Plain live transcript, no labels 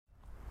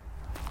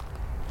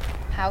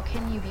How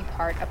can you be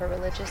part of a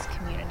religious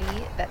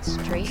community that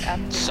straight up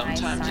denies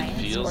Sometimes it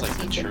science feels or like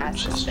the sees it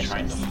as church is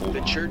trying to suspicious? hold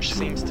The on church to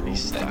seems to be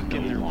stuck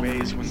in their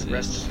ways when the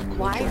rest of the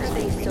Why culture are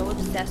they so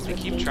obsessed They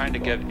with keep gay trying to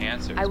people? give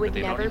answers, I would but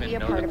they never don't be a even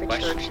know part the of a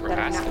questions church we're that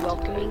is asking. not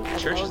welcoming The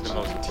of church is the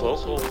most LGBTQ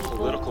vocal people,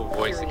 political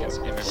voice period. against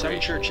immigration. Some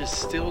churches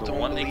still The don't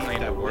one they believe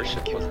claimed that to women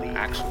worship can was an lead.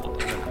 actual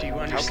immigrant. Do you How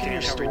can understand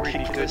your how story be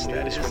ridiculous good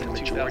that news is when when the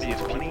the majority of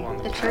 2020 people on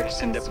the The church planet end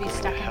seems up to be going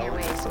stuck to in hell? their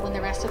ways when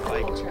the rest of the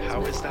Like, culture is how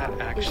moving is that on.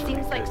 It actually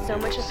seems like good so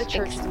much of the news?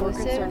 church is more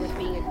concerned with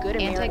being a good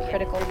American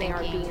Anti-critical than they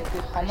are thinking, being a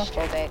good Christian.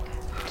 homophobic,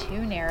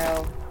 too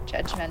narrow,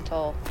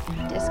 judgmental,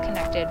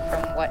 disconnected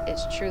from what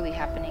is truly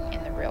happening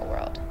in the real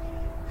world.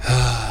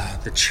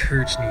 The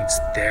church needs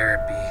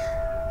therapy.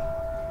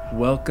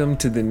 Welcome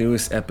to the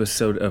newest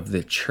episode of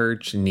The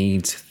Church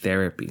Needs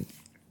Therapy.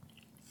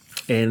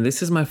 And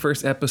this is my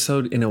first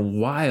episode in a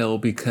while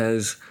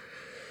because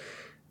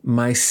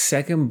my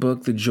second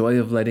book, The Joy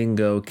of Letting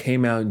Go,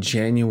 came out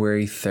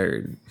January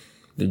 3rd.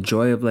 The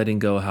Joy of Letting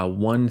Go, How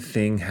One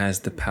Thing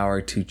Has the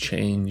Power to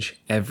Change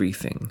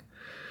Everything.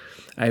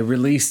 I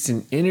released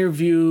an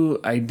interview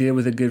I did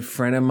with a good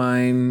friend of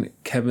mine,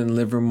 Kevin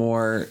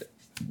Livermore,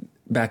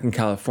 back in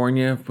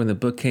California when the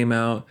book came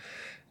out.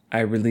 I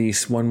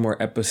released one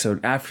more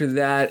episode after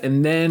that.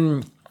 And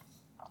then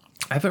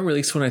I haven't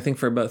released one, I think,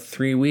 for about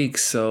 3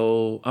 weeks.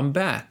 So I'm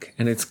back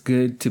and it's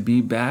good to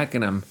be back.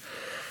 And I'm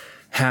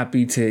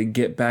happy to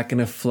get back in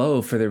a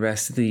flow for the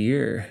rest of the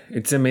year.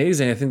 It's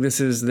amazing. I think this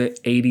is the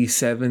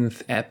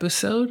 87th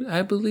episode,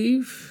 I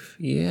believe.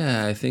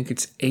 Yeah, I think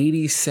it's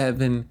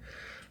 87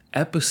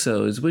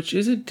 episodes, which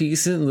is a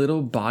decent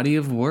little body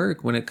of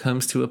work when it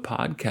comes to a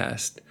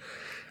podcast.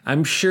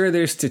 I'm sure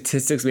there's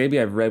statistics. Maybe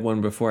I've read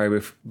one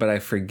before, but I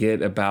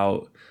forget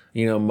about,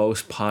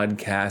 most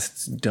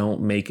podcasts don't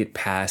make it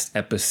past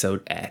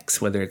episode X,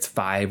 whether it's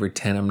 5 or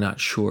 10, I'm not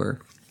sure.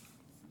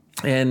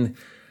 And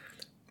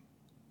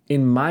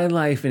in my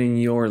life and in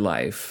your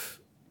life,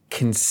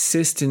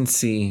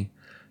 consistency,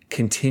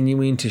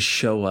 continuing to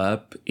show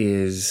up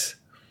is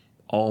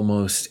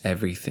almost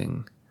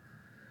everything.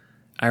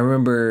 I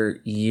remember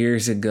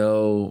years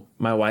ago,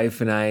 my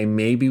wife and I,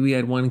 maybe we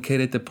had one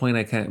kid at the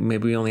point.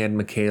 Maybe we only had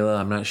Michaela.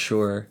 I'm not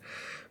sure.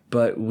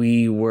 But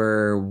we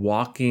were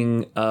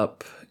walking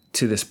up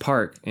to this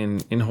park in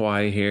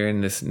Hawaii here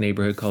in this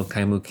neighborhood called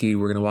Kaimuki.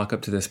 We're going to walk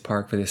up to this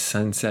park for this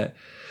sunset.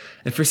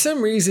 And for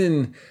some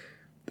reason,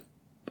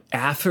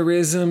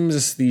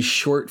 aphorisms, these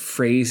short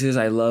phrases,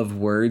 I love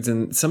words.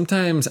 And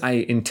sometimes I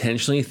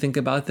intentionally think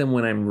about them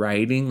when I'm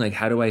writing. Like,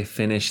 how do I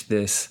finish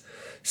this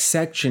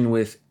section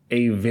with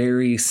a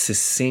very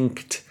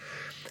succinct,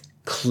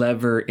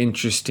 clever,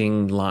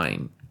 interesting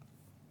line?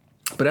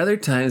 But other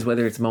times,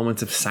 whether it's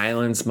moments of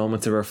silence,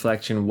 moments of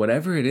reflection,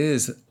 whatever it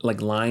is,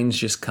 like lines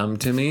just come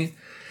to me.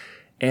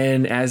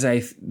 And as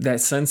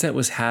that sunset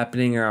was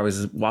happening, or I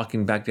was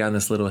walking back down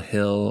this little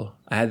hill,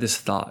 I had this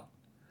thought.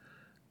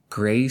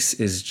 Grace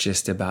is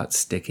just about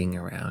sticking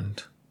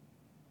around.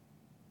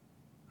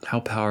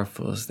 How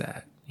powerful is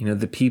that?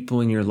 The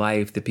people in your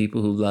life, the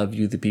people who love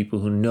you, the people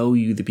who know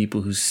you, the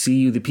people who see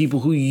you, the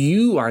people who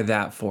you are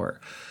that for.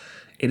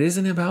 It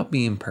isn't about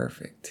being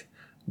perfect.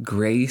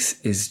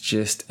 Grace is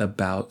just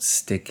about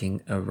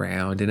sticking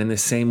around. And in the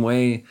same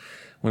way,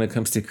 when it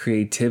comes to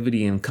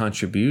creativity and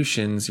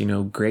contributions,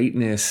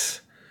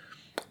 greatness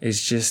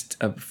is just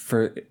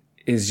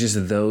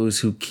those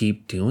who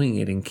keep doing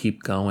it and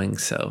keep going.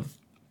 So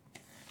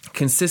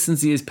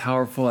consistency is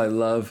powerful. I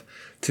love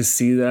to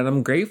see that.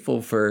 I'm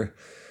grateful for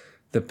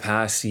the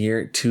past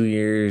year, 2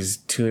 years,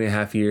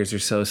 2.5 years or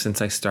so since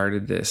I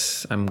started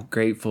this. I'm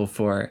grateful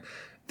for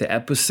the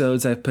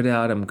episodes I've put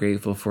out. I'm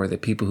grateful for the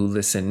people who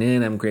listen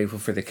in. I'm grateful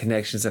for the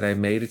connections that I've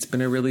made. It's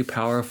been a really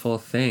powerful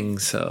thing.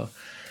 So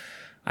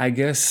I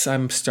guess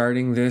I'm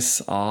starting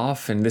this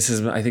off. And this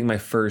is, I think, my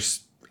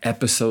first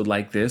episode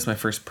like this, my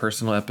first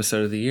personal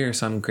episode of the year.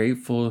 So I'm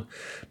grateful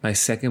my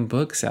second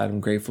book's out. I'm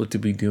grateful to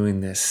be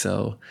doing this.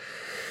 So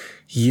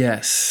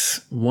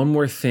yes, one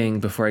more thing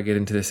before I get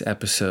into this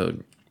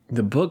episode.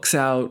 The book's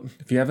out.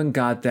 If you haven't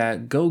got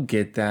that, go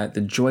get that.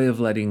 The Joy of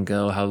Letting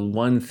Go, How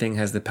One Thing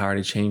Has the Power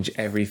to Change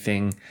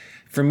Everything.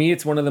 For me,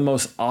 it's one of the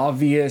most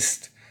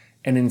obvious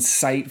and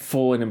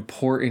insightful and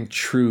important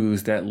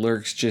truths that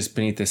lurks just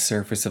beneath the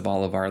surface of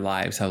all of our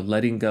lives. How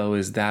letting go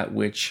is that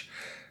which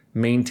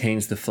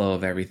maintains the flow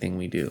of everything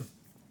we do.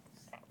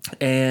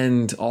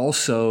 And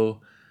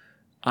also,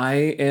 I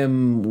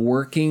am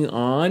working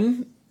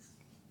on,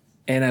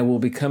 and I will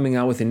be coming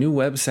out with a new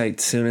website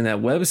soon. And that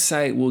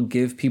website will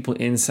give people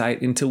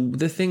insight into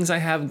the things I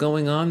have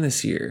going on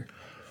this year.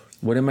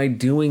 What am I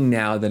doing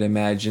now that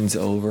Imagine's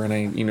over? And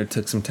I,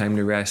 took some time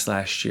to rest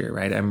last year,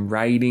 right? I'm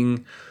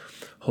writing.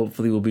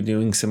 Hopefully we'll be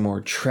doing some more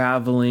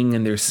traveling.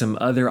 And there's some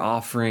other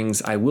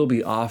offerings I will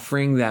be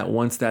offering that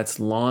once that's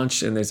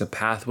launched and there's a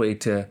pathway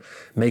to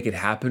make it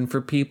happen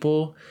for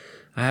people,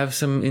 I have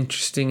some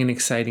interesting and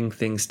exciting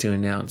things to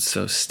announce,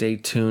 so stay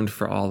tuned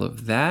for all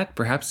of that.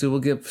 Perhaps it will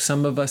give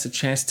some of us a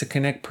chance to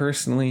connect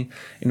personally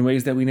in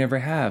ways that we never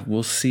have.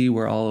 We'll see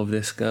where all of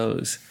this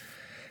goes.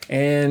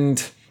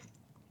 And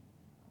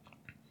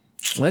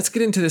let's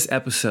get into this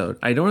episode.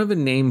 I don't have a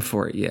name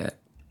for it yet.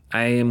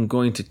 I am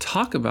going to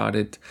talk about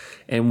it,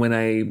 and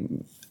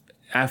when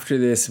after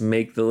this,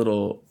 make the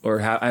little, I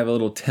have a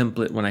little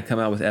template when I come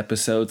out with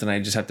episodes, and I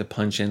just have to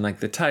punch in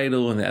like the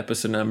title and the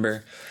episode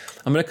number.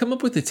 I'm going to come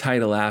up with the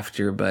title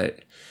after, but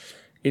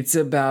it's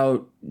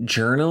about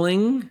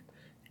journaling,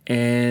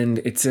 and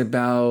it's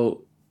about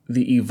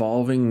the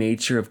evolving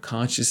nature of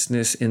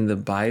consciousness in the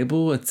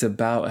Bible. It's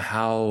about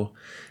how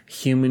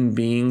human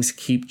beings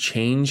keep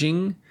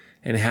changing,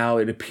 and how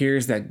it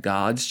appears that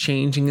God's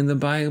changing in the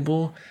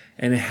Bible,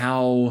 and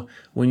how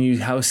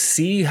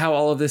see how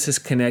all of this is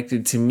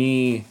connected. To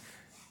me,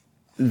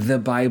 the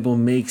Bible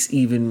makes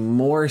even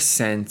more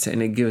sense,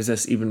 and it gives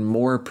us even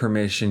more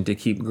permission to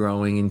keep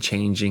growing and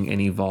changing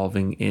and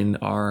evolving in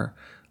our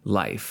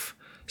life.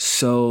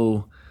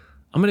 So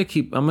I'm going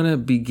to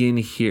begin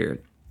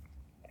here.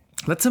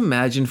 Let's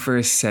imagine for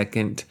a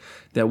second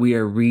that we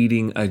are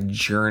reading a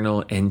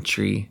journal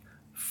entry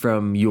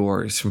from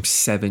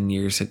 7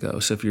 years ago.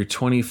 So if you're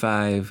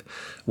 25,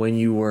 when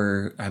you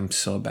were, I'm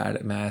so bad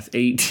at math,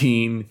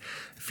 18,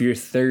 if you're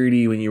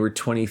 30, when you were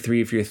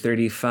 23, if you're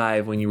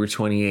 35, when you were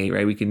 28,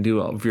 right? We can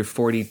do if you're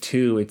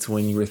 42, it's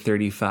when you were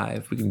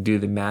 35. We can do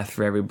the math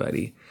for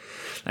everybody.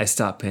 I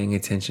stopped paying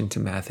attention to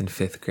math in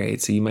 5th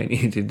grade, so you might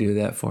need to do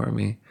that for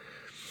me.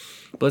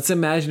 But let's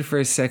imagine for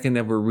a second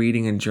that we're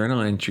reading a journal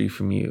entry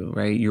from you,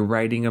 right? You're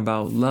writing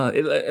about love,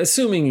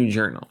 assuming you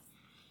journal.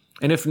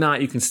 And if not,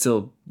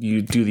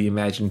 you do the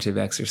imaginative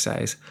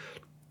exercise,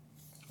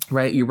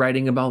 right? You're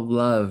writing about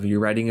love. You're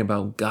writing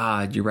about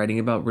God. You're writing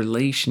about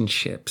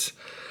relationships.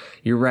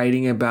 You're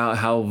writing about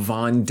how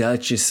Von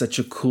Dutch is such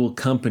a cool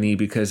company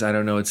because, I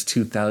don't know, it's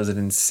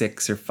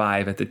 2006 or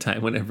 5 at the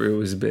time, whenever it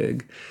was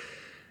big.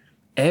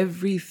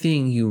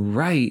 Everything you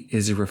write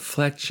is a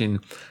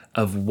reflection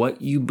of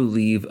what you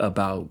believe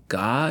about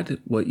God,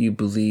 what you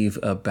believe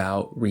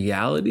about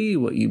reality,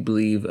 what you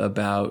believe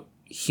about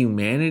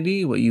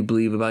humanity, what you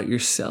believe about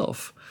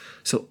yourself.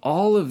 So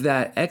all of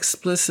that,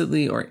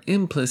 explicitly or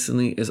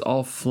implicitly, is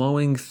all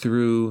flowing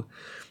through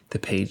the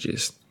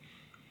pages.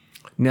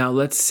 Now,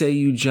 let's say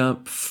you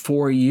jump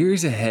 4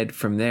 years ahead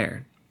from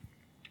there.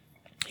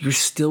 You're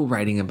still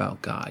writing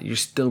about God. You're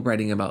still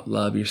writing about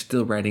love. You're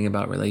still writing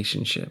about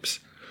relationships.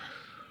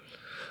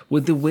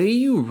 Would the way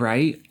you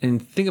write,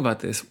 and think about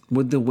this,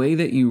 would the way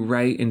that you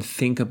write and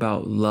think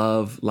about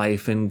love,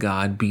 life, and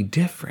God be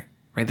different?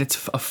 Right?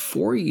 That's a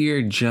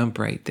 4-year jump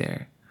right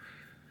there.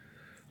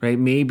 Right?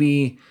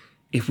 Maybe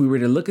if we were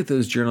to look at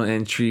those journal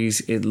entries,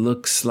 it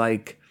looks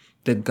like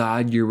the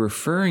God you're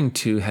referring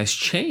to has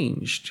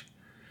changed.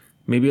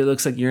 Maybe it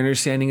looks like your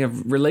understanding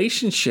of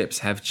relationships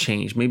have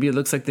changed. Maybe it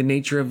looks like the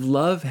nature of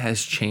love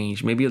has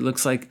changed. Maybe it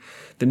looks like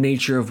the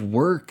nature of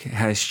work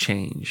has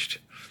changed.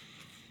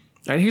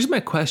 All right, here's my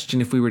question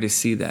if we were to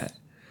see that.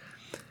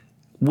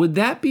 Would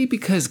that be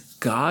because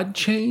God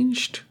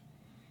changed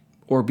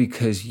or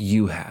because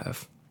you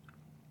have?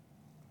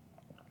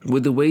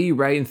 Would the way you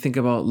write and think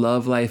about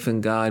love, life,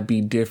 and God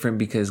be different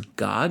because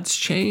God's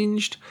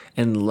changed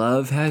and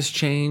love has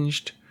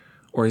changed?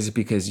 Or is it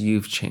because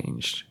you've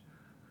changed?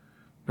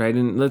 Right?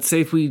 And let's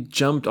say if we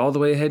jumped all the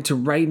way ahead to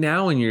right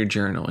now in your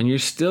journal and you're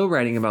still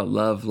writing about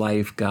love,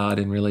 life, God,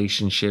 and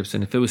relationships.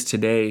 And if it was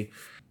today,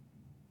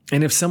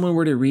 and if someone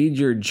were to read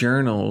your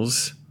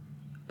journals,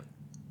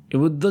 it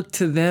would look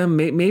to them,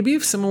 maybe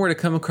if someone were to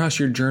come across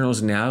your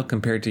journals now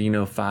compared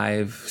to,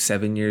 5,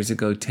 7 years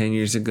ago, 10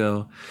 years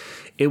ago,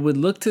 it would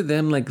look to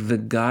them like the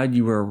God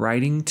you were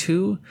writing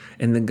to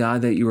and the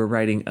God that you were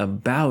writing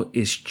about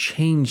is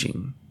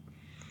changing,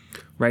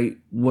 right?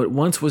 What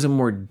once was a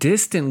more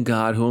distant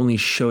God who only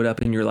showed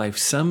up in your life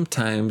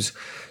sometimes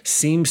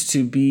seems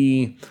to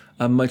be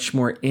a much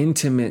more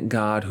intimate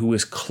God who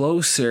is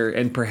closer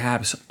and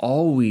perhaps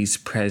always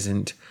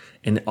present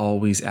and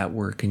always at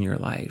work in your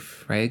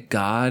life, right?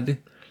 God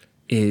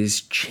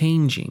is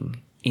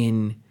changing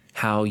in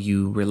how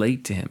you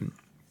relate to him.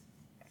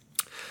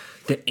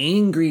 The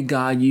angry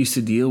God you used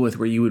to deal with,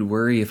 where you would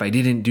worry if I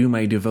didn't do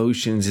my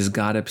devotions, is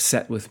God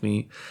upset with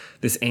me?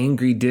 This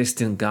angry,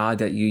 distant God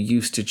that you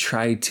used to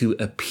try to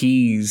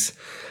appease,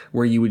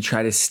 where you would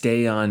try to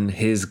stay on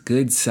his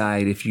good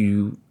side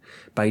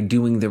by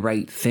doing the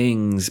right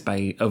things,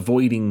 by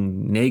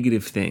avoiding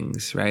negative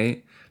things,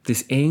 right?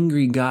 This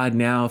angry God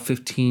now,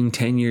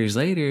 10 years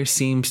later,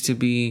 seems to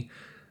be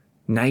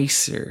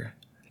nicer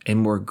and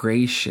more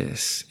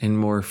gracious and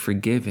more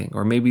forgiving.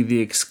 Or maybe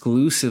the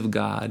exclusive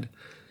God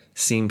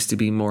seems to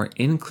be more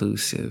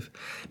inclusive.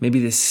 Maybe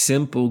the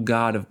simple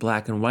God of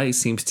black and white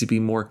seems to be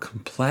more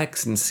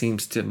complex and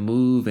seems to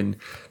move and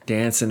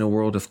dance in a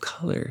world of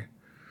color.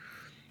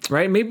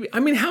 Right?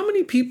 How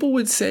many people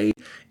would say,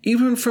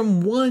 even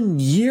from 1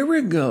 year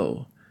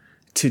ago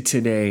to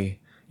today,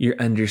 your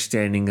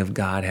understanding of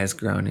God has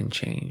grown and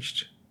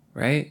changed,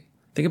 right?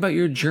 Think about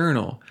your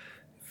journal.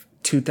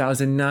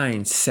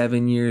 2009,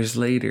 7 years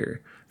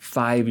later,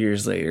 5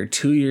 years later,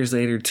 2 years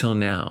later till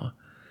now,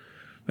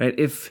 right?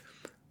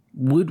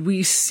 Would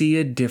we see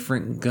a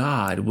different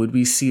God? Would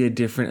we see a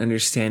different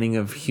understanding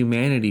of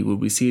humanity?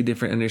 Would we see a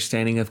different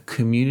understanding of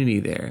community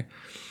there?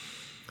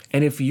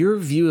 And if your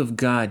view of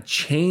God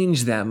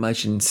changed that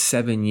much in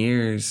 7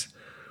 years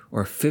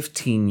or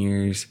 15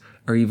 years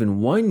or even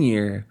 1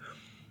 year,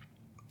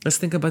 let's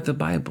think about the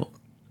Bible.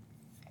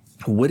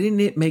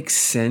 Wouldn't it make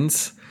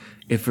sense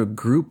if a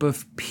group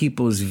of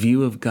people's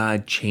view of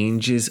God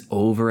changes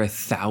over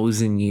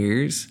 1,000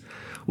 years,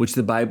 which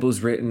the Bible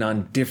is written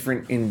on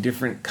in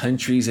different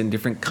countries and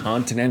different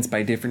continents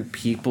by different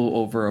people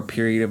over a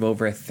period of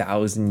over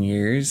 1,000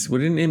 years?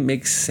 Wouldn't it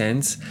make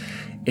sense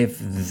if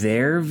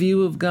their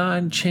view of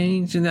God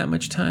changed in that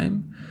much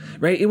time?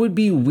 Right? It would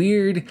be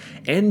weird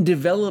and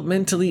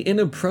developmentally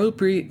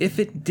inappropriate if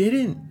it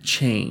didn't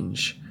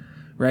change.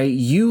 Right?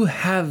 You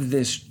have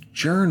this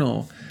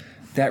journal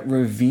that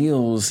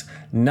reveals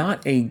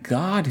not a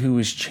God who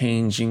is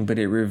changing, but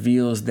it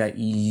reveals that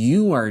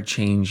you are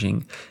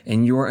changing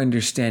and your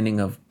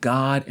understanding of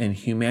God and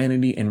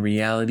humanity and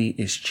reality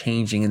is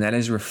changing. And that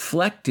is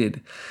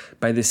reflected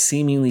by the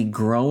seemingly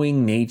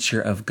growing nature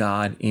of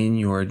God in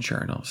your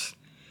journals.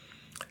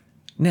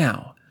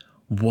 Now,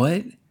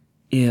 what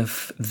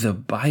if the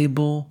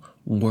Bible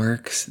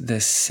works the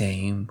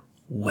same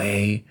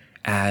way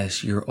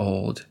as your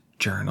old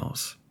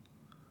journals?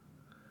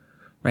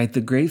 Right?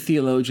 The great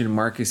theologian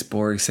Marcus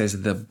Borg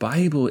says the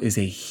Bible is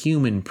a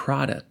human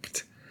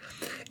product.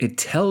 It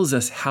tells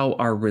us how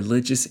our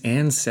religious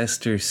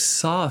ancestors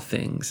saw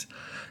things,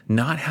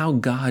 not how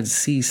God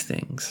sees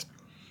things.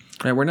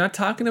 Right? We're not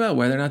talking about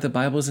whether or not the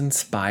Bible is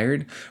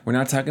inspired. We're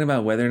not talking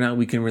about whether or not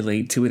we can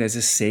relate to it as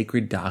a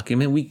sacred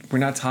document. We're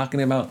not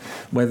talking about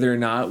whether or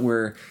not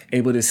we're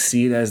able to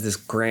see it as this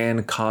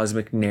grand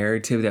cosmic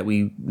narrative that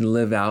we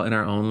live out in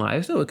our own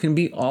lives. No, it can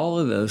be all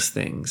of those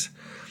things.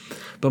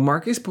 But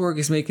Marcus Borg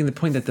is making the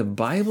point that the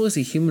Bible is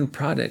a human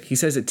product. He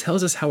says it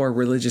tells us how our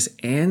religious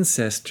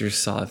ancestors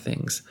saw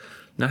things,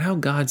 not how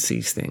God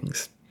sees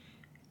things.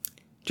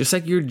 Just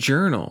like your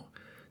journal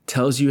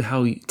tells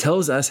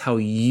us how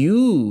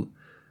you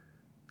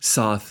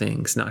saw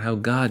things, not how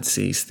God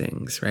sees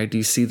things, right? Do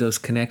you see those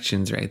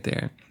connections right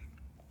there?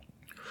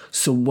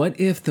 So what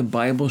if the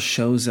Bible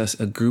shows us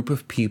a group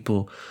of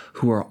people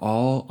who are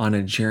all on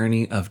a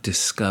journey of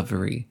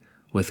discovery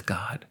with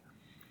God?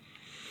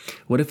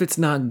 What if it's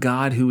not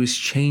God who is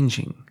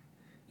changing?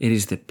 It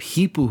is the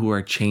people who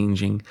are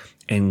changing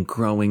and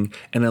growing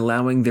and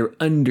allowing their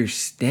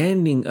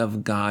understanding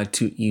of God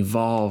to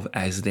evolve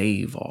as they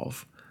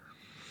evolve.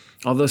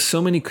 Although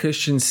so many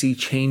Christians see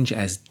change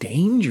as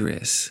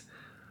dangerous,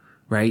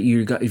 right?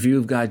 Your view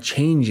of God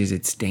changes,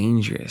 it's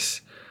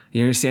dangerous.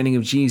 Your understanding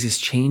of Jesus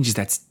changes,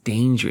 that's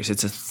dangerous.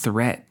 It's a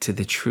threat to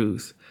the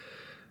truth.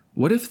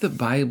 What if the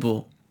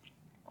Bible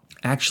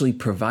actually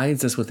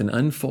provides us with an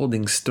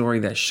unfolding story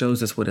that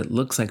shows us what it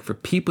looks like for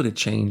people to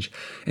change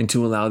and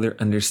to allow their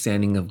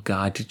understanding of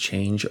God to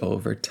change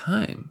over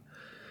time?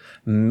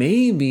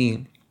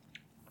 Maybe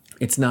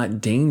it's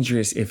not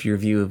dangerous if your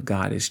view of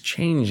God is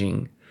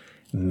changing.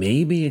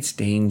 Maybe it's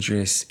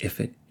dangerous if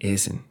it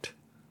isn't.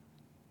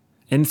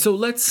 And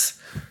so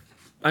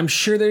I'm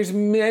sure there's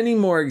many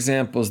more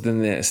examples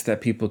than this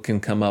that people can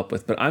come up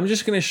with, but I'm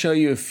just going to show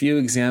you a few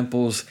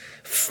examples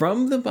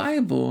from the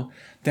Bible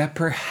that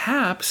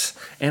perhaps,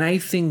 and I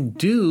think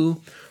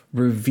do,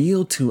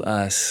 reveal to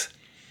us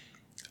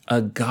a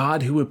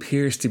God who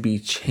appears to be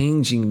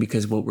changing,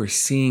 because what we're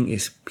seeing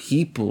is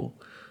people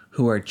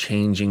who are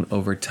changing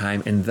over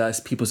time, and thus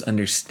people's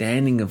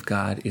understanding of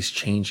God is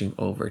changing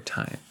over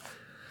time.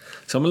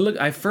 So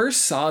I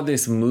first saw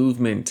this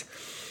movement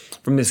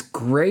from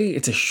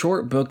it's a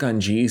short book on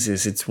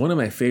Jesus. It's one of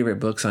my favorite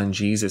books on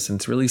Jesus, and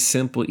it's really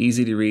simple,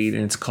 easy to read,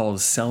 and it's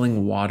called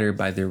Selling Water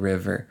by the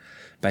River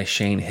by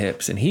Shane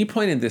Hips. And he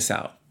pointed this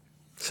out.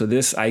 So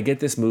I get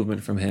this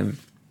movement from him.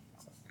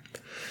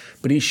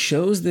 But he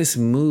shows this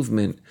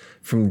movement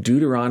from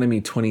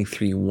Deuteronomy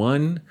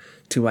 23:1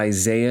 to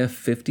Isaiah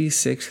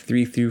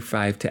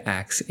 56:3-5 to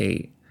Acts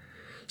 8.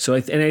 So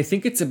I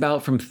think it's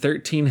about from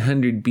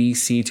 1300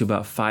 BC to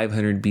about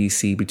 500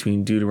 BC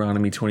between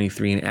Deuteronomy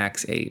 23 and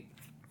Acts 8.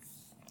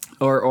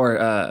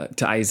 Or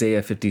to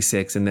Isaiah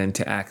 56 and then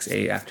to Acts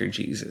 8 after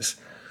Jesus.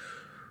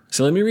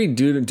 So let me read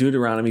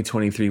Deuteronomy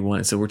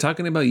 23:1. So we're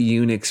talking about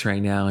eunuchs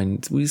right now,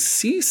 and we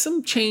see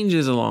some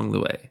changes along the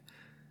way.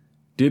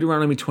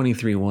 Deuteronomy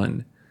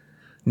 23:1.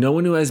 No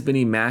one who has been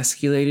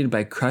emasculated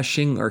by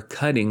crushing or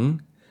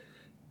cutting,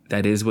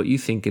 that is what you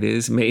think it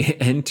is, may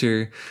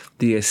enter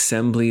the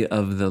assembly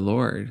of the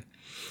Lord.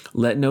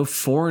 Let no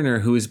foreigner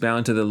who is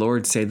bound to the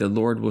Lord say, the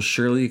Lord will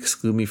surely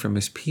exclude me from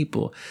his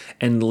people.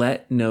 And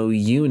let no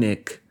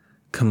eunuch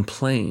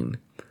complain.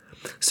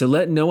 So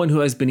let no one who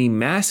has been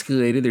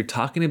emasculated, they're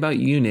talking about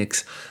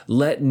eunuchs,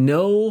 let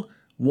no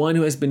one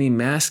who has been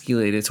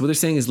emasculated. So what they're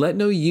saying is let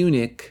no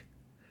eunuch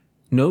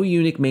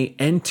may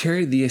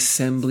enter the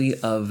assembly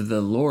of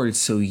the Lord.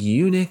 So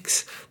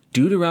eunuchs,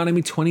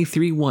 Deuteronomy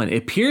 23:1, it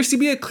appears to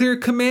be a clear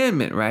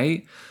commandment,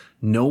 right?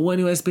 No one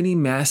who has been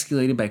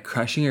emasculated by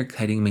crushing or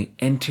cutting may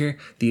enter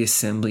the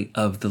assembly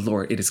of the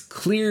Lord. It is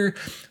clear,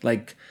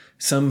 like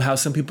somehow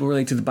some people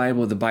relate to the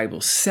Bible. The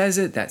Bible says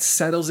it, that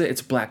settles it.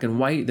 It's black and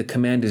white. The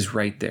command is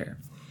right there.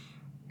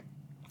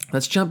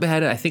 Let's jump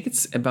ahead. I think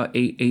it's about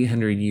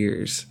 800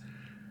 years.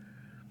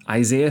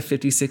 Isaiah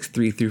 56,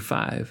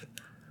 3-5.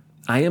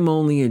 I am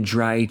only a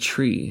dry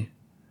tree,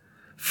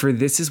 for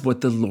this is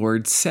what the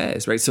Lord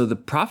says, right? So the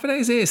prophet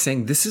Isaiah is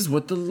saying, this is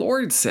what the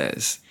Lord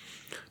says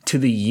to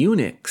the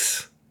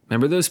eunuchs.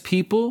 Remember those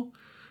people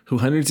who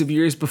hundreds of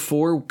years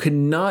before could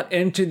not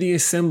enter the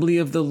assembly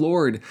of the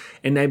Lord?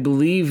 And I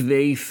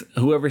believe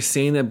whoever's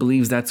saying that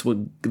believes that's what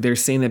they're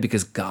saying, that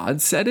because God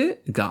said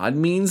it. God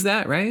means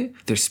that, right?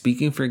 They're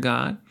speaking for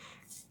God.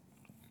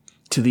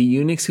 To the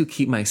eunuchs who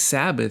keep my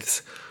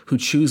Sabbaths, who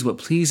choose what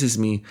pleases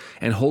me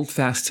and hold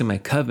fast to my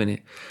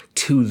covenant,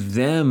 to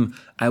them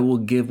I will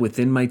give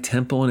within my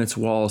temple and its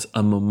walls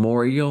a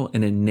memorial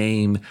and a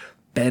name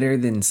better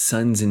than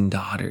sons and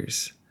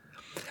daughters.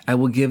 I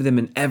will give them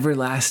an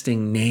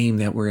everlasting name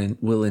that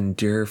will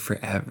endure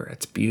forever.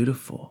 It's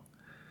beautiful.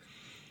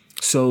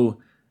 So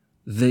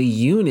the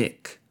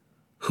eunuch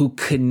who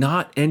could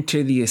not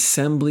enter the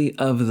assembly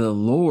of the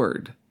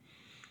Lord,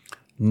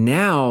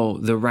 now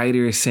the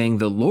writer is saying,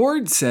 the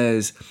Lord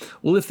says,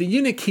 well, if the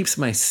eunuch keeps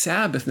my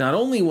Sabbath, not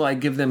only will I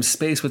give them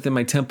space within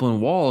my temple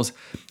and walls,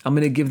 I'm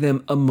going to give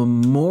them a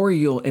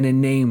memorial and a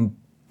name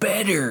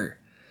better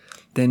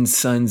than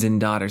sons and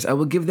daughters. I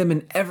will give them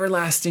an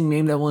everlasting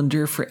name that will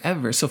endure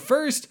forever. So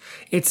first,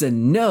 it's a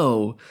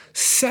no.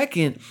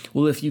 Second,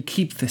 well, if you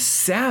keep the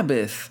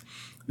Sabbath,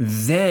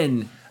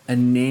 then a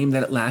name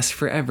that lasts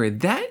forever.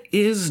 That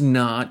is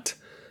not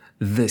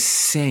the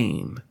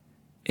same,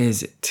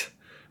 is it?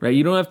 Right?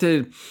 You don't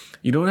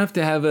have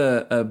to have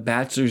a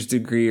bachelor's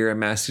degree or a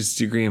master's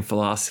degree in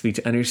philosophy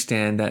to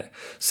understand that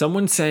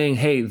someone saying,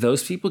 hey,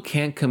 those people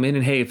can't come in,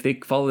 and hey, if they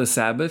follow the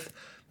Sabbath,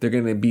 they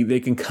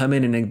can come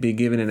in and be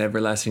given an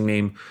everlasting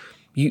name.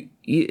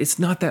 It's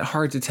not that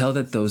hard to tell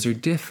that those are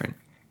different.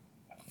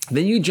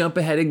 Then you jump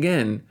ahead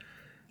again.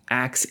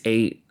 Acts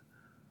 8.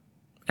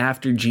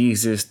 After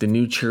Jesus, the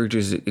new church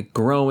is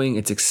growing.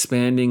 It's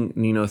expanding,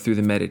 through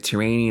the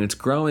Mediterranean. It's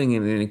growing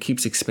and it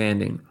keeps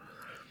expanding.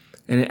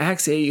 And in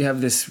Acts 8, you have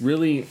this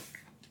really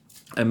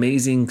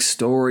amazing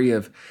story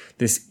of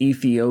this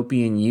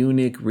Ethiopian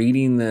eunuch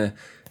reading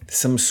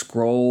some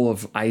scroll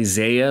of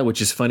Isaiah,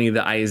 which is funny.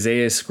 The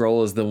Isaiah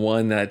scroll is the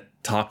one that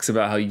talks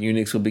about how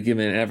eunuchs will be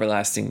given an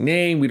everlasting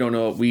name. We don't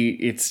know.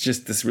 It's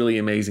just this really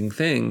amazing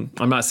thing.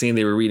 I'm not saying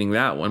they were reading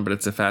that one, but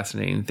it's a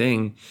fascinating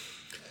thing.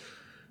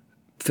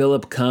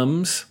 Philip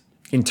comes,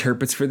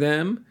 interprets for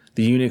them.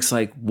 The eunuch's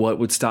like, what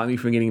would stop me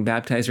from getting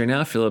baptized right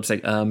now? Philip's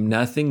like,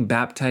 nothing,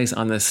 baptized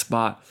on the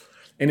spot.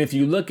 And if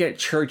you look at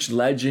church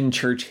legend,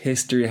 church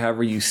history,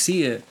 however you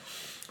see it,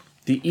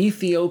 the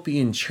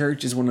Ethiopian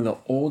church is one of the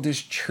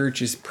oldest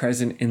churches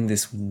present in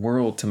this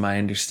world, to my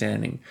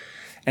understanding.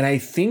 And I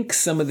think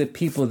some of the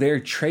people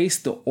there trace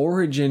the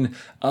origin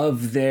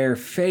of their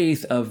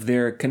faith, of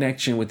their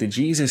connection with the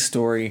Jesus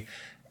story,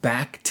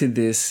 back to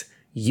this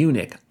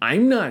eunuch.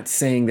 I'm not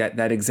saying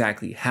that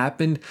exactly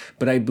happened,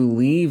 but I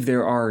believe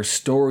there are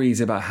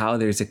stories about how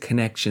there's a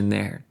connection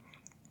there.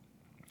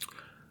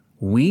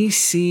 We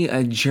see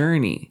a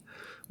journey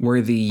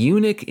where the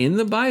eunuch in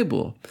the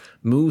Bible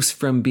moves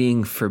from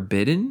being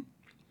forbidden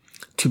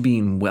to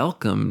being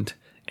welcomed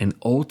and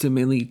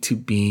ultimately to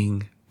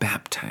being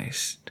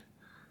baptized.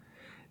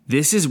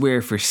 This is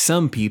where, for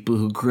some people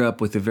who grew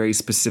up with a very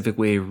specific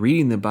way of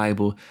reading the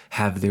Bible,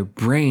 have their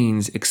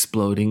brains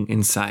exploding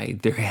inside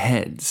their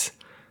heads.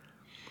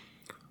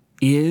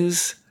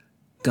 Is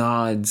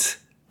God's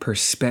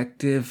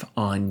perspective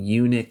on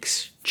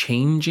eunuchs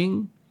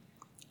changing?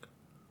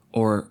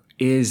 Or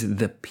is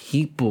the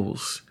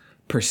people's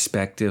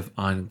perspective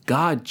on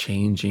God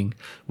changing,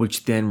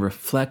 which then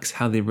reflects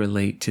how they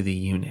relate to the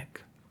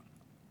eunuch?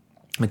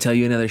 I'll tell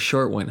you another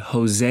short one.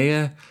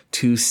 Hosea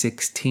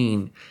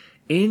 2:16.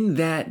 In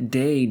that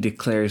day,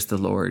 declares the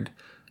Lord,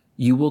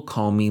 you will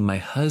call me my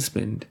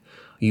husband.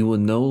 You will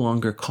no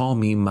longer call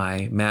me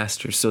my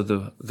master. So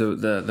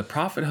the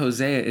prophet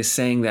Hosea is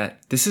saying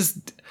that this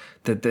is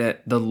that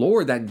the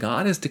Lord, that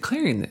God is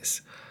declaring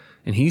this.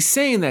 And he's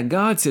saying that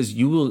God says,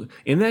 you will,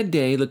 in that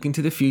day, look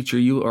into the future,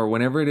 or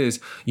whenever it is,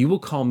 you will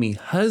call me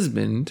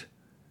husband.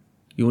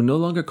 You will no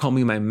longer call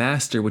me my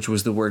master, which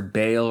was the word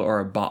Baal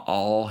or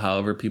Baal,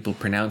 however people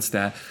pronounce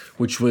that,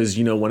 which was,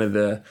 one of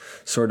the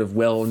sort of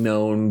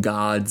well-known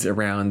gods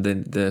around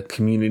the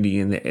community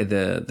and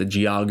the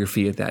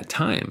geography at that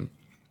time.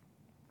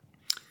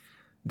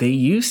 They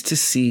used to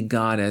see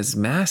God as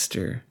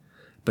master,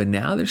 but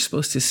now they're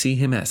supposed to see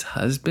him as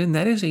husband.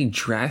 That is a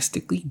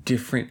drastically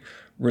different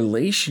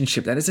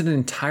relationship. That is an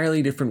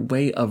entirely different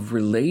way of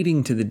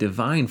relating to the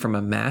divine, from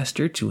a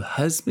master to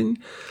husband,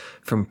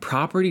 from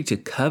property to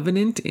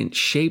covenant and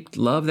shaped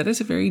love. That is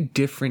a very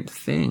different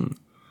thing.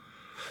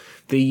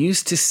 They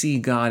used to see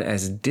God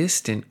as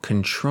distant,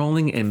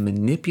 controlling, and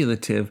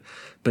manipulative,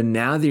 but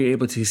now they're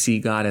able to see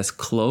God as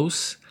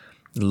close,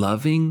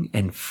 loving,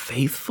 and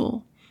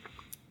faithful.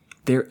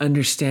 Their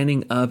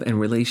understanding of and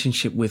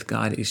relationship with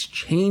God is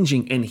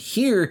changing. And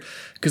here,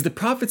 because the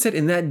prophet said,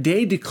 in that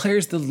day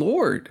declares the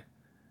Lord.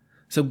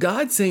 So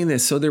God's saying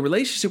this. So their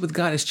relationship with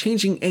God is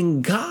changing,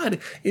 and God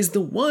is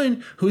the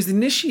one who's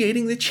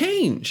initiating the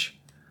change.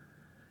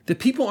 the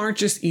people aren't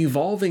just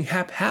evolving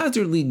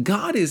haphazardly.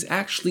 God is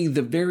actually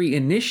the very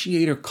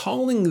initiator,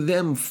 calling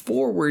them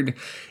forward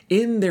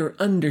in their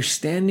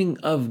understanding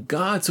of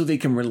God so they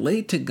can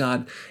relate to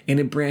God in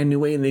a brand new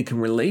way. And they can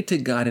relate to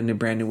God in a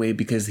brand new way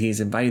because he's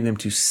inviting them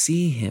to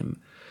see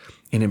him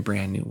in a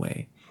brand new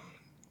way.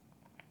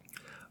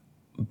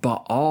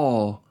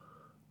 Baal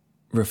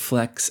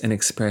reflects and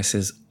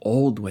expresses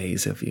old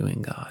ways of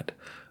viewing God.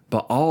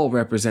 Baal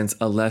represents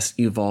a less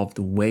evolved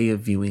way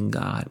of viewing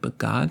God, but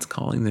God's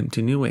calling them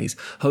to new ways.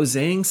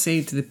 Hoseaing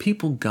say to the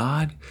people,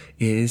 God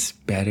is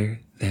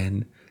better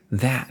than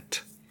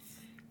that.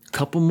 A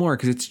couple more,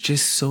 because it's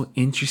just so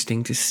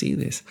interesting to see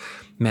this.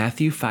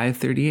 Matthew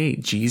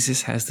 5:38,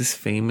 Jesus has this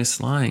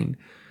famous line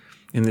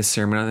in the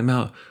Sermon on the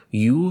Mount.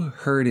 You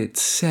heard it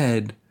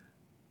said,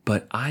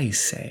 but I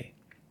say.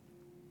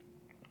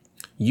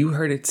 You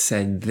heard it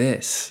said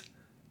this,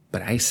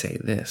 but I say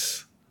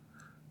this.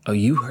 Oh,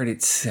 you heard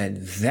it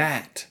said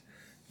that,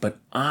 but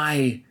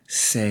I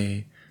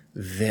say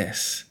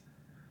this,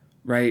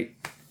 right?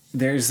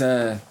 There's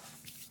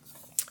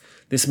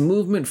this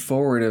movement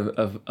forward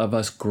of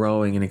us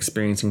growing and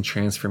experiencing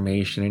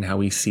transformation in how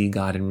we see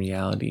God in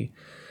reality.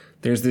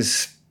 There's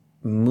this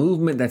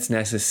movement that's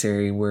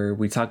necessary where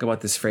we talk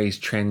about this phrase,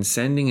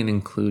 transcending and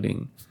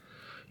including.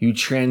 You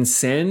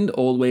transcend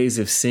old ways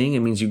of seeing.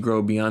 It means you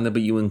grow beyond that,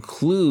 but you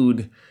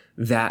include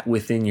that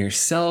within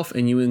yourself,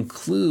 and you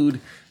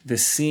include the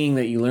seeing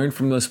that you learn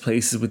from those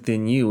places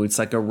within you. It's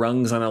like a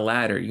rungs on a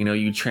ladder.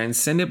 You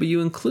transcend it, but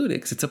you include it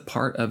because it's a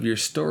part of your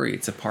story.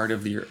 It's a part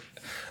of your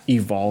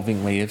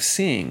evolving way of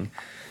seeing.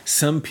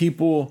 Some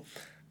people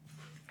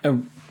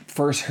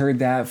first heard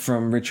that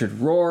from Richard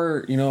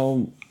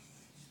Rohr,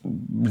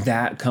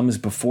 that comes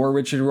before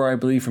Richard Rohr, I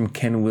believe, from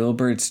Ken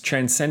Wilber. It's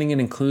transcending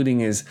and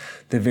including is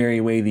the very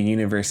way the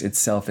universe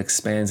itself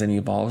expands and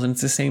evolves. And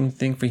it's the same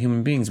thing for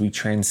human beings. We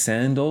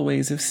transcend old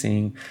ways of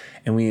seeing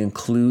and we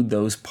include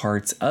those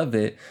parts of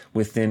it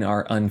within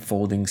our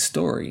unfolding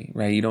story,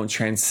 right? You don't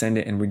transcend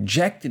it and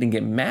reject it and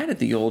get mad at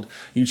the old.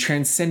 You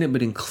transcend it,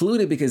 but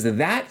include it because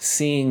that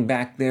seeing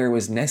back there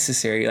was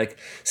necessary. Like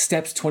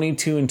steps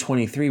 22 and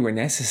 23 were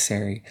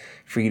necessary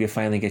for you to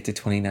finally get to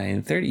 29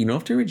 and 30. You don't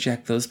have to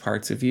reject those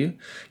parts of you.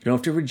 You don't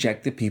have to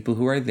reject the people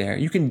who are there.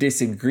 You can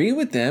disagree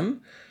with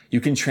them. You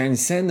can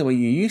transcend the way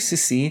you used to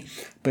see,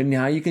 but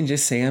now you can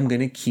just say, I'm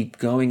going to keep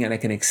going and I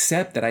can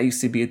accept that I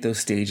used to be at those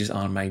stages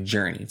on my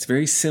journey. It's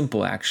very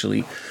simple,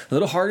 actually. A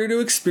little harder to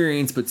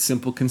experience, but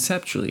simple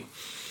conceptually.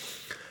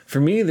 For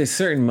me, this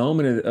certain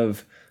moment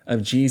of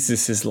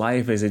Jesus'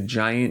 life is a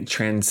giant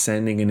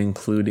transcending and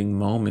including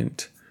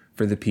moment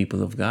for the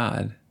people of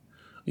God.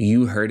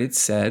 You heard it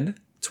said,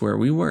 it's where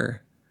we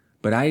were.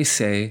 But I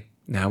say,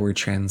 now we're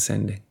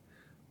transcending.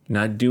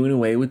 Not doing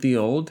away with the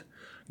old,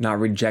 not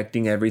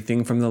rejecting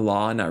everything from the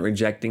law, not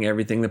rejecting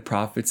everything the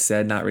prophets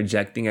said, not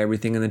rejecting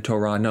everything in the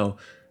Torah. No,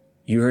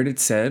 you heard it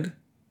said,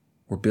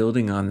 we're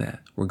building on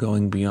that. We're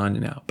going beyond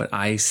it now. But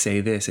I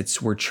say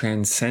this, we're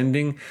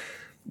transcending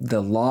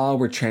the law.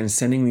 We're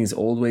transcending these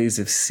old ways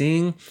of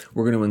seeing.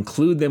 We're going to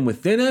include them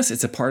within us.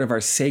 It's a part of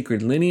our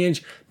sacred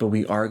lineage, but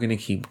we are going to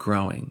keep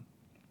growing.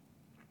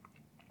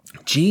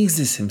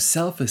 Jesus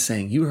himself is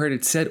saying, you heard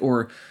it said,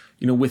 or,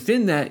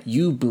 within that,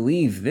 you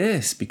believe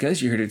this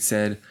because you heard it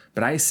said,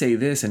 but I say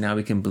this and now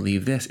we can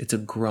believe this. It's a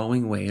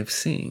growing way of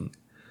seeing.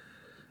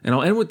 And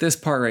I'll end with this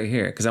part right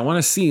here because I want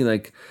to see,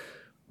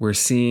 we're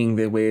seeing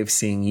the way of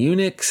seeing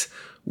eunuchs.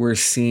 We're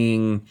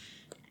seeing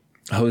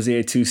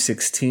Hosea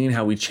 2:16,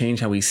 how we change,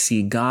 how we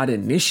see God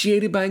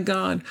initiated by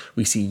God.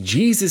 We see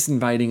Jesus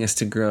inviting us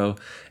to grow.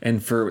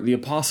 And for the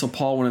Apostle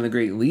Paul, one of the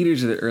great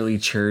leaders of the early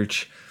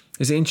church,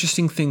 there's an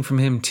interesting thing from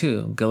him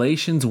too.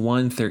 Galatians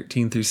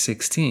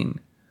 1:13-16.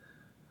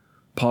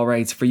 Paul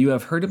writes, for you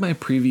have heard of my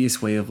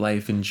previous way of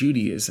life in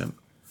Judaism,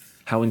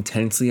 how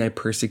intensely I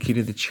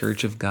persecuted the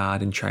church of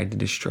God and tried to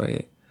destroy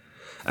it.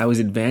 I was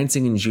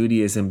advancing in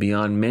Judaism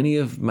beyond many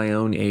of my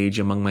own age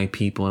among my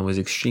people and was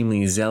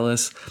extremely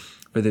zealous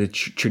for the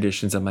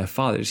traditions of my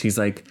fathers. He's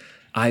like,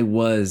 I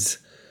was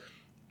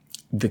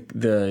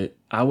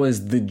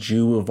the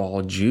Jew of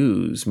all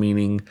Jews,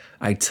 meaning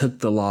I took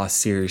the law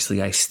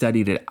seriously. I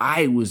studied it.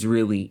 I was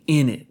really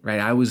in it, right?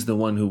 I was the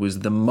one who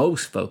was the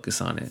most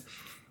focused on it.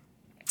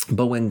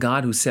 But when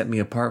God, who set me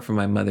apart from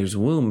my mother's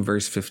womb,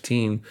 verse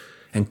 15,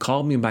 and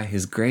called me by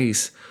his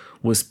grace,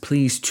 was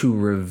pleased to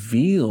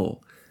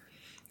reveal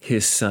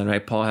his son,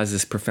 right? Paul has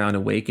this profound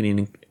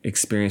awakening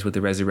experience with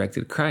the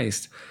resurrected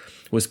Christ,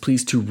 was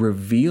pleased to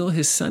reveal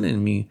his son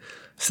in me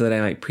so that I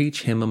might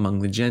preach him among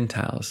the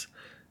Gentiles.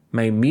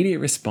 My immediate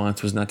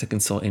response was not to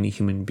consult any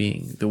human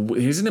being.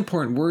 Here's an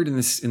important word in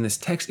this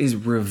text is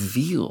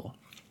reveal.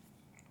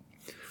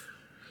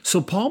 So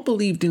Paul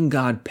believed in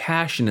God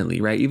passionately,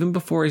 right? Even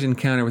before his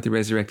encounter with the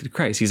resurrected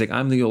Christ. He's like,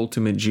 I'm the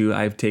ultimate Jew.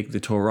 I've taken the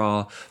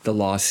Torah, the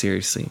law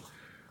seriously.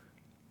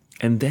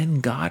 And then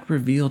God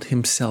revealed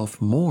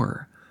himself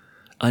more,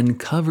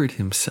 uncovered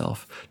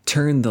himself,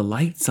 turned the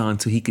lights on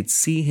so he could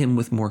see him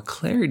with more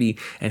clarity,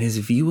 and his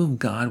view of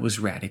God was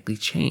radically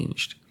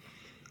changed.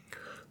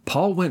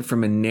 Paul went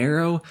from a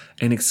narrow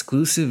and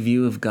exclusive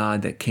view of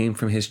God that came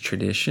from his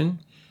tradition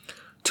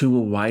to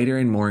a wider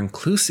and more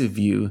inclusive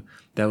view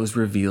that was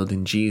revealed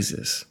in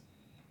Jesus.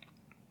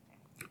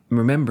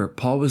 Remember,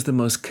 Paul was the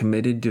most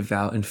committed,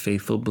 devout, and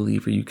faithful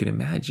believer you could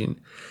imagine.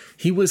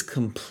 He was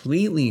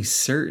completely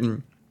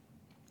certain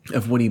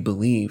of what he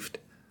believed.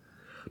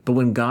 But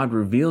when God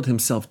revealed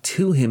himself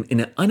to him in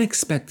an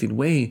unexpected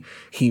way,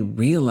 he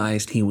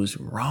realized he was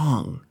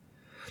wrong,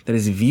 that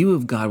his view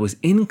of God was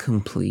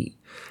incomplete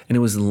and it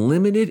was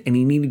limited, and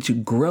he needed to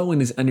grow in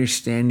his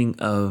understanding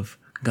of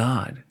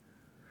God.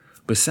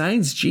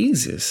 Besides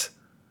Jesus,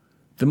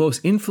 the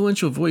most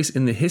influential voice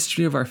in the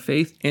history of our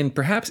faith, and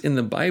perhaps in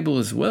the Bible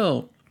as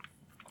well,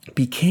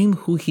 became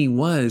who he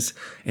was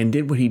and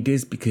did what he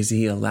did because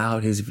he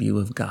allowed his view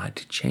of God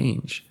to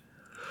change.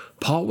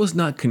 Paul was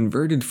not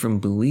converted from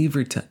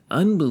believer to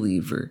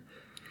unbeliever.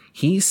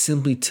 He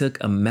simply took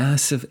a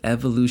massive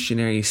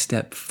evolutionary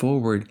step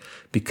forward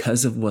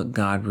because of what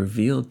God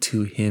revealed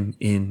to him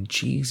in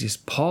Jesus.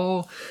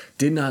 Paul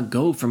did not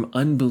go from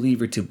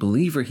unbeliever to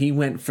believer. He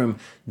went from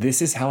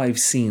this is how I've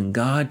seen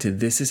God to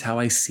this is how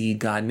I see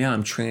God now.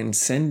 I'm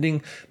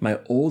transcending my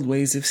old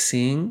ways of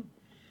seeing,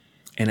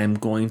 and I'm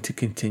going to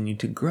continue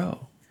to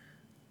grow.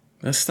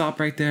 Let's stop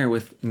right there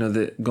with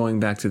going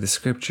back to the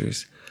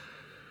scriptures.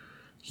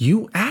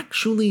 You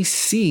actually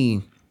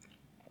see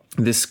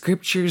the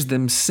scriptures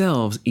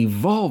themselves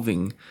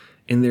evolving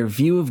in their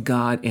view of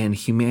God and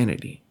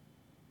humanity.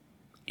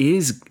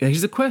 Here's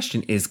the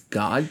question, is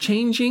God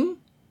changing?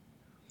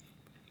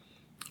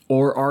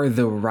 Or are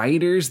the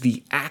writers,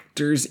 the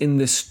actors in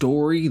the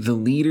story, the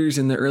leaders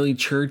in the early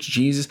church,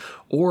 Jesus,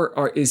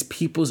 is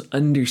people's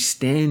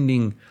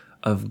understanding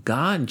of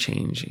God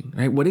changing,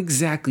 right? What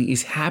exactly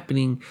is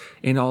happening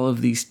in all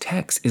of these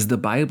texts? Is the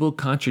Bible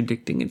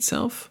contradicting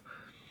itself?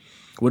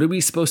 What are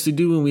we supposed to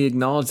do when we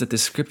acknowledge that the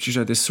scriptures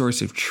are the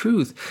source of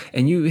truth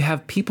and you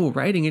have people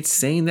writing it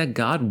saying that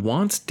God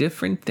wants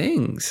different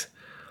things?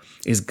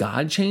 Is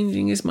God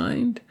changing his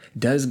mind?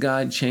 Does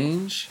God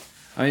change?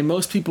 I mean,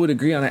 most people would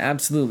agree on an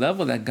absolute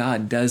level that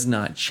God does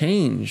not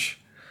change.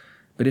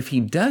 But if he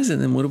doesn't,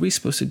 then what are we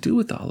supposed to do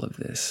with all of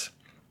this?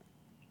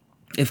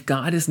 If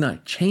God is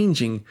not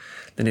changing,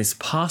 then it's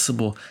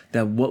possible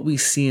that what we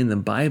see in the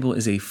Bible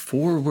is a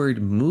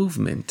forward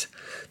movement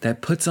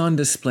that puts on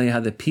display how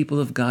the people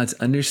of God's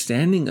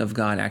understanding of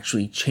God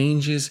actually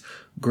changes,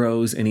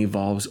 grows, and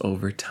evolves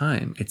over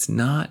time. It's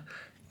not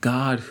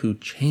God who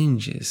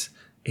changes,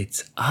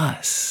 it's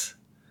us.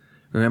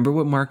 Remember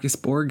what Marcus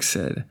Borg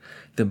said,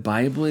 the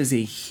Bible is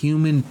a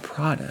human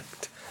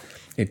product.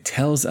 It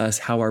tells us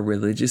how our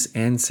religious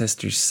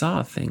ancestors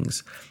saw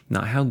things,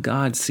 not how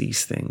God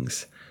sees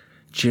things.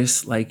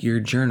 Just like your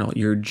journal.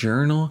 Your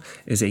journal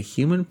is a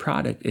human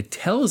product. It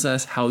tells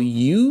us how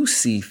you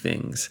see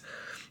things,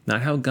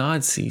 not how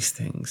God sees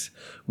things.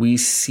 We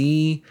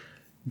see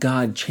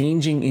God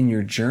changing in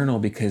your journal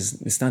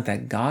because it's not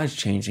that God's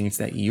changing, it's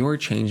that you're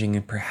changing.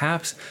 And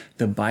perhaps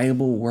the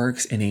Bible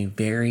works in a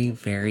very,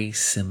 very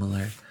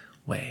similar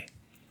way.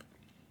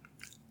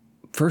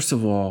 First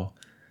of all,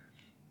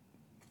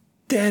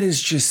 that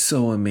is just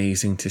so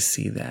amazing to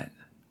see that.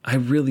 I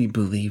really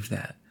believe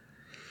that.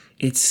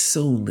 It's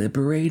so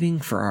liberating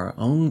for our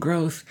own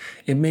growth.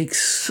 It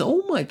makes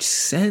so much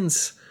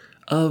sense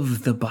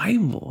of the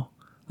Bible.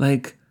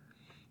 Like,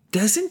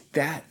 doesn't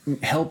that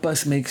help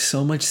us make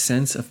so much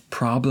sense of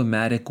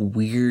problematic,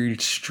 weird,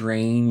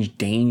 strange,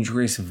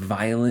 dangerous,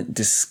 violent,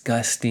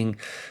 disgusting,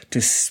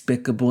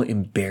 despicable,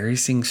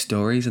 embarrassing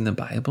stories in the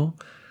Bible?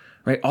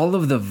 Right? All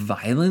of the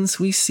violence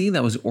we see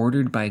that was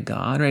ordered by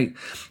God, right?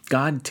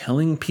 God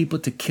telling people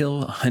to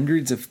kill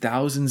hundreds of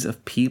thousands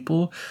of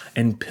people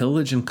and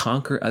pillage and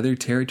conquer other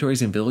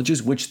territories and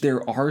villages, which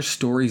there are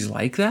stories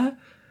like that,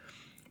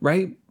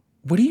 right?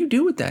 What do you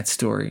do with that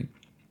story?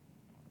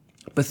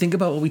 But think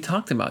about what we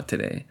talked about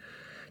today.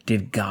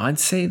 Did God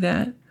say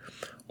that?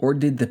 Or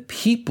did the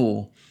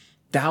people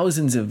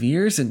thousands of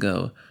years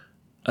ago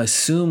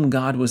assume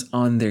God was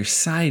on their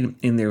side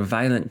in their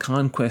violent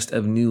conquest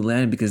of new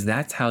land because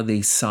that's how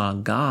they saw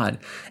God,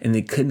 and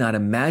they could not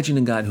imagine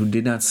a God who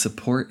did not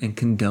support and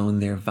condone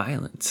their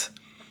violence?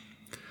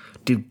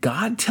 Did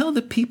God tell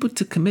the people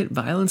to commit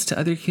violence to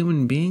other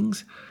human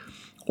beings?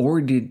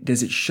 Or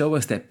does it show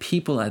us that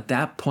people at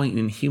that point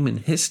in human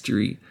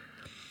history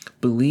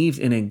believed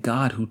in a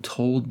God who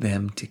told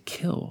them to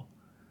kill?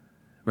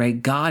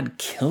 Right? God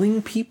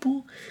killing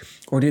people?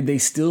 Or did they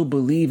still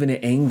believe in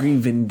an angry,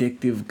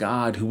 vindictive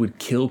God who would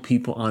kill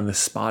people on the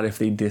spot if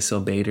they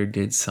disobeyed or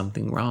did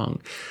something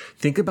wrong?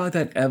 Think about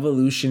that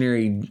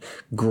evolutionary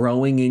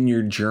growing in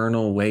your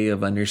journal way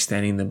of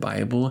understanding the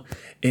Bible.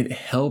 It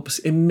helps.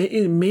 It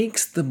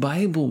makes the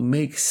Bible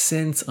make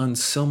sense on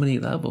so many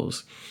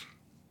levels.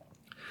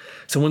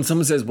 So when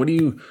someone says,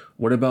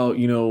 what about,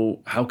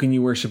 how can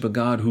you worship a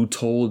God who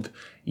told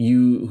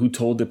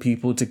the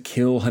people to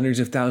kill hundreds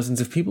of thousands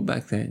of people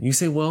back then? You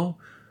say, well,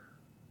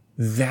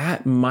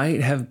 that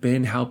might have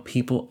been how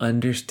people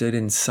understood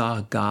and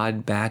saw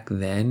God back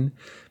then,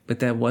 but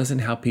that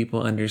wasn't how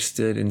people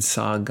understood and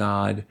saw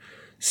God,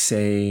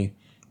 say,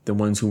 the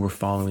ones who were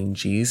following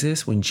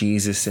Jesus, when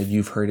Jesus said,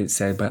 "You've heard it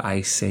said, but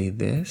I say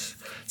this."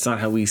 It's not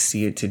how we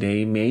see it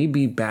today.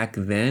 Maybe back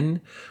then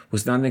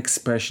was not an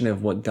expression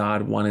of what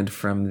God wanted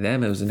from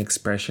them. It was an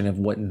expression of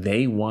what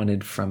they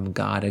wanted from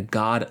God, a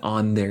God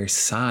on their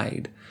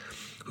side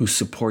who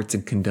supports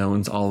and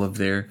condones all of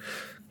their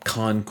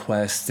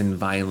conquest and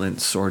violent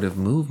sort of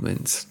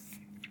movements.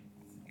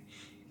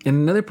 And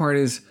another part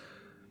is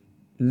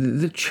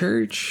the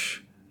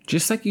church,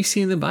 just like you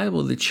see in the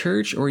Bible, the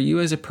church or you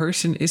as a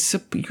person,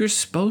 you're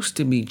supposed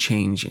to be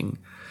changing.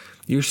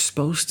 You're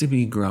supposed to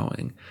be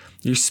growing.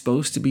 You're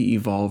supposed to be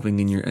evolving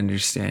in your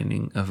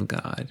understanding of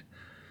God.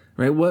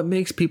 Right? What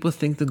makes people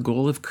think the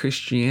goal of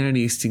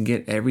Christianity is to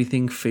get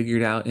everything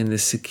figured out in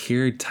this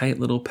secure, tight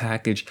little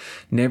package,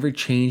 never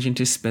change, and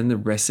to spend the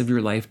rest of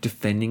your life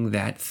defending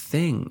that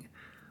thing?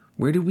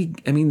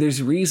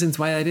 There's reasons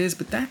why that is,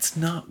 but that's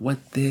not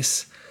what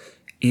this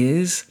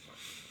is.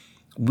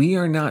 We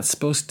are not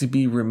supposed to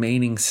be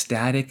remaining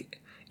static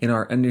in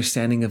our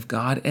understanding of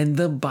God, and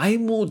the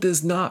Bible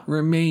does not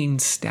remain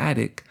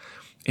static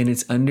in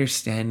its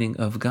understanding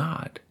of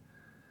God.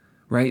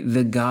 Right?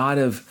 The God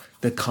of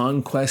the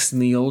conquest in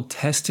the Old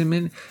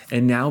Testament,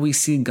 and now we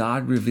see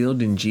God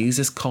revealed in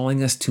Jesus,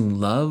 calling us to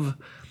love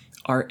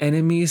our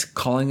enemies,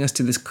 calling us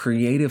to this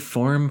creative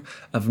form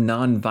of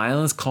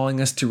nonviolence, calling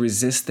us to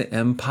resist the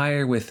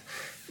empire with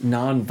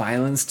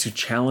nonviolence, to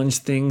challenge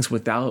things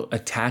without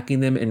attacking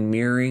them and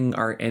mirroring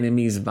our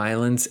enemies'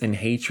 violence and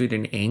hatred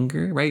and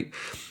anger, right?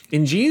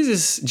 And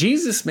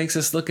Jesus makes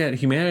us look at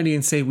humanity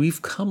and say,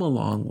 we've come a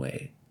long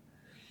way.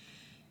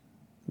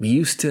 We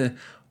used to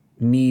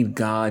need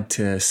God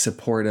to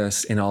support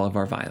us in all of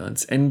our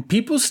violence, and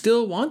people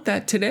still want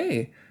that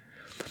today.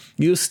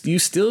 You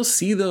still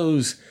see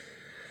those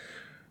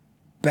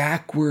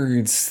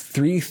backwards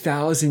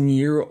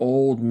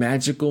 3,000-year-old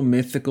magical,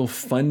 mythical,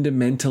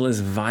 fundamentalist,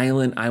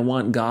 violent, I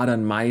want God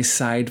on my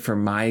side for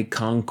my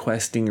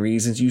conquesting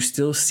reasons. You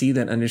still see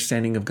that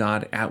understanding of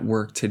God at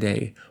work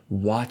today.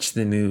 Watch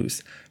the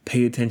news.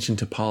 Pay attention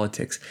to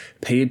politics.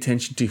 Pay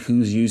attention to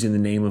who's using the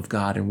name of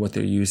God and what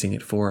they're using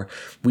it for.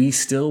 We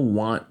still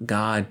want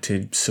God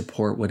to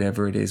support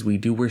whatever it is we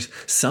do. Where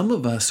some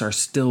of us are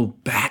still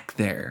back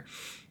there.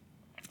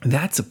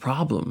 That's a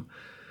problem.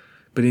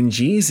 But in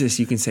Jesus,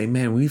 you can say,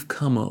 man, we've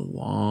come a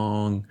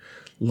long,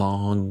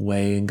 long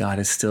way, and God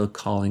is still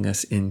calling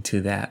us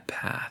into that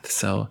path.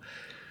 So,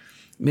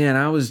 man,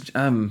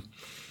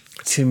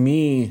 to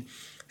me,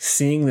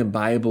 seeing the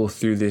Bible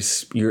through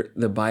this,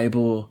 the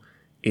Bible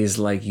is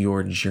like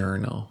your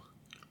journal.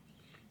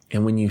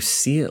 And when you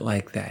see it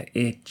like that,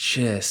 it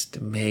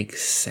just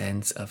makes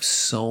sense of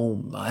so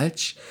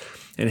much.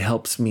 It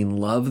helps me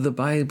love the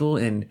Bible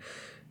and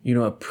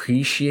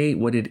appreciate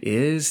what it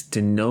is,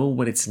 to know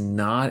what it's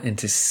not, and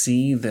to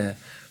see the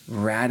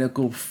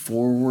radical,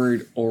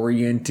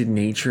 forward-oriented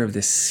nature of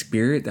the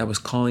Spirit that was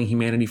calling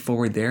humanity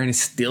forward there and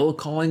is still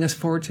calling us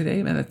forward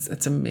today. Man,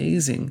 that's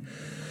amazing.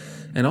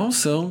 And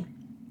also,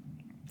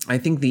 I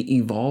think the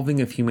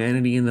evolving of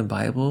humanity in the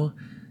Bible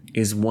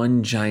is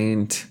one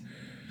giant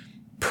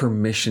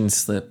permission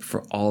slip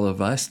for all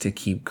of us to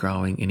keep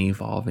growing and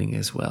evolving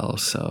as well.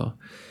 So,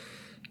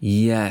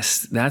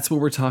 yes, that's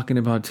what we're talking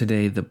about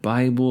today. The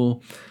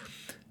Bible,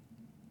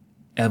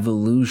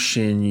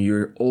 evolution,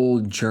 your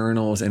old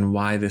journals, and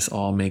why this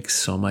all makes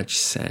so much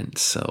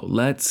sense. So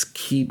let's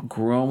keep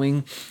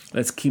growing.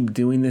 Let's keep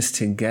doing this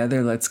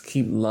together. Let's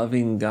keep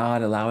loving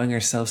God, allowing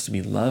ourselves to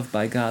be loved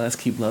by God. Let's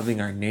keep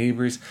loving our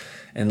neighbors.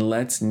 And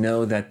let's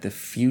know that the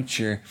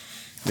future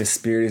the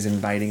Spirit is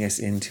inviting us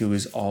into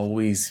is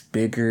always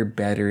bigger,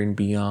 better, and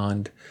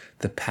beyond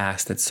the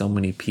past that so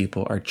many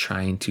people are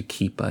trying to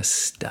keep us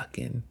stuck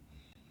in.